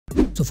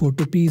So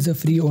Photopea is a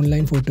free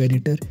online photo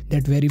editor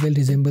that very well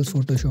resembles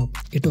Photoshop.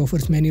 It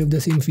offers many of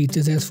the same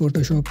features as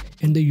Photoshop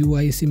and the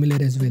UI is similar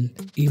as well.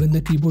 Even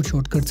the keyboard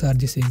shortcuts are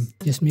the same.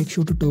 Just make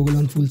sure to toggle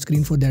on full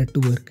screen for that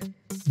to work.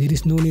 There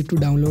is no need to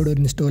download or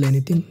install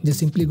anything, just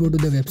simply go to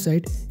the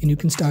website and you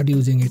can start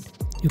using it.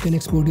 You can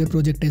export your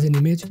project as an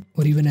image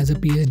or even as a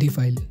PSD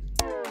file.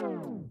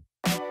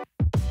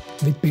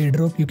 With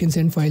PairDrop, you can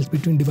send files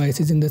between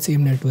devices in the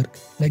same network,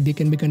 like they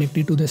can be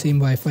connected to the same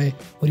Wi-Fi,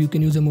 or you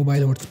can use a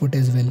mobile hotspot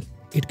as well.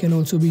 It can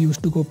also be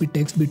used to copy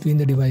text between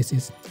the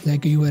devices,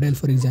 like a URL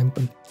for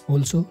example.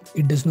 Also,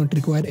 it does not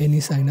require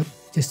any sign up,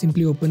 just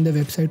simply open the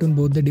website on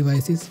both the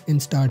devices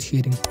and start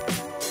sharing.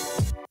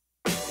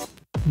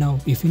 Now,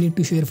 if you need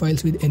to share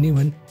files with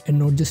anyone and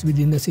not just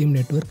within the same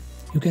network,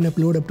 you can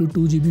upload up to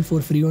 2 GB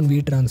for free on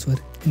WeTransfer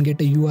and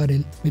get a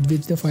URL with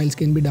which the files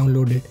can be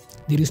downloaded.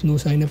 There is no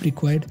sign up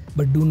required,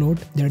 but do note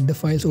that the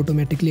files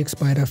automatically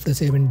expire after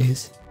 7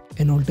 days.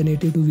 An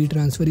alternative to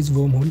WeTransfer is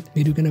Wormhole,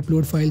 where you can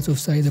upload files of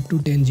size up to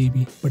 10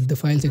 GB, but the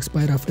files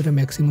expire after a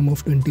maximum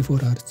of 24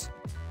 hours.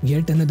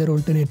 Yet another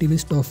alternative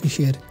is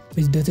ToffeeShare,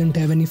 which doesn't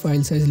have any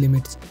file size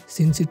limits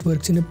since it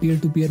works in a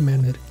peer-to-peer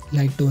manner,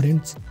 like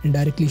torrents, and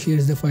directly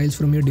shares the files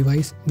from your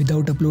device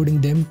without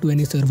uploading them to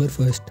any server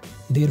first.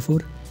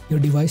 Therefore, your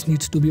device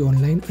needs to be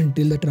online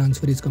until the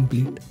transfer is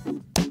complete.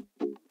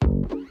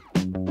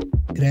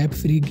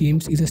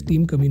 GrabFreeGames is a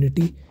Steam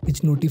community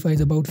which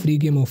notifies about free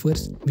game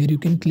offers where you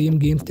can claim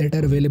games that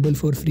are available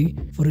for free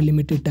for a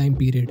limited time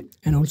period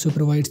and also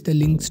provides the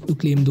links to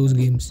claim those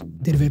games.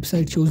 Their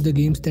website shows the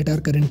games that are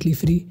currently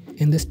free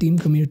and the Steam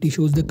community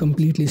shows the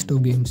complete list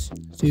of games,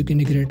 so you can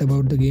regret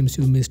about the games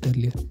you missed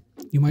earlier.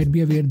 You might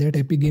be aware that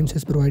Epic Games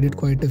has provided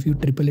quite a few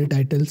AAA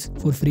titles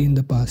for free in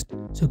the past,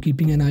 so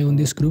keeping an eye on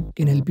this group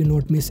can help you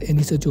not miss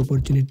any such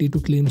opportunity to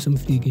claim some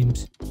free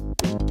games.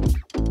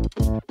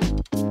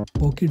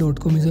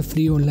 Poki.com is a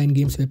free online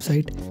games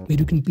website where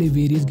you can play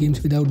various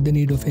games without the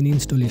need of any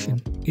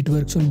installation. It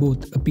works on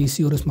both a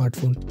PC or a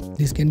smartphone.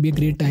 This can be a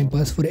great time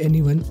pass for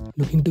anyone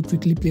looking to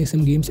quickly play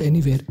some games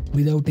anywhere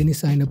without any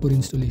sign up or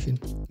installation.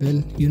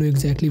 Well, you know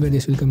exactly where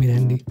this will come in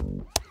handy.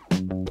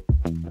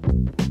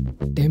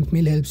 Temp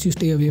Mail helps you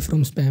stay away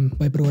from spam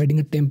by providing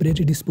a temporary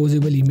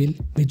disposable email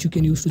which you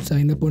can use to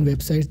sign up on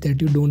websites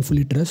that you don't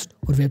fully trust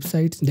or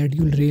websites that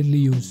you'll rarely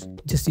use.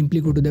 Just simply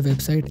go to the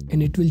website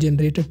and it will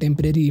generate a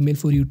temporary email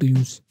for you to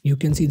use. You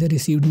can see the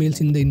received mails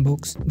in the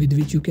inbox, with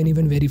which you can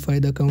even verify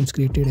the accounts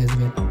created as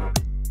well.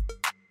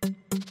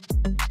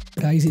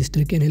 Price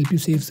history can help you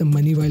save some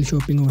money while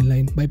shopping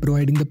online by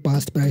providing the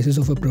past prices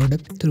of a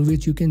product through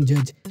which you can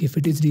judge if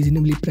it is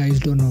reasonably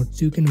priced or not.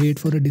 So you can wait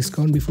for a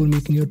discount before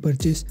making your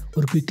purchase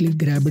or quickly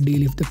grab a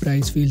deal if the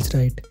price feels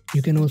right.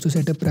 You can also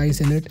set a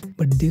price alert,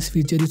 but this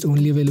feature is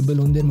only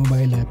available on their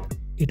mobile app.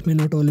 It may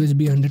not always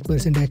be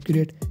 100%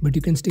 accurate, but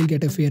you can still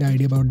get a fair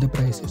idea about the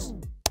prices.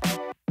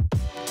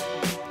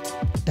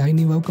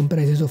 TinyWow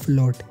comprises of a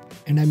lot,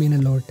 and I mean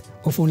a lot,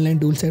 of online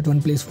tools at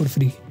one place for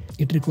free.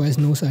 It requires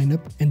no sign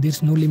up and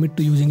there's no limit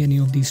to using any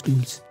of these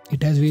tools.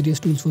 It has various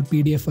tools for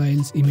PDF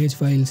files, image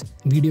files,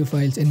 video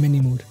files and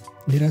many more.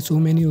 There are so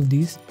many of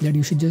these that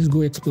you should just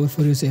go explore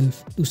for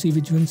yourself to see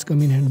which ones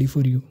come in handy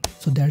for you.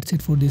 So that's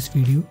it for this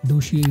video.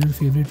 Do share your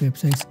favorite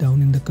websites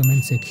down in the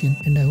comment section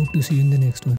and I hope to see you in the next one.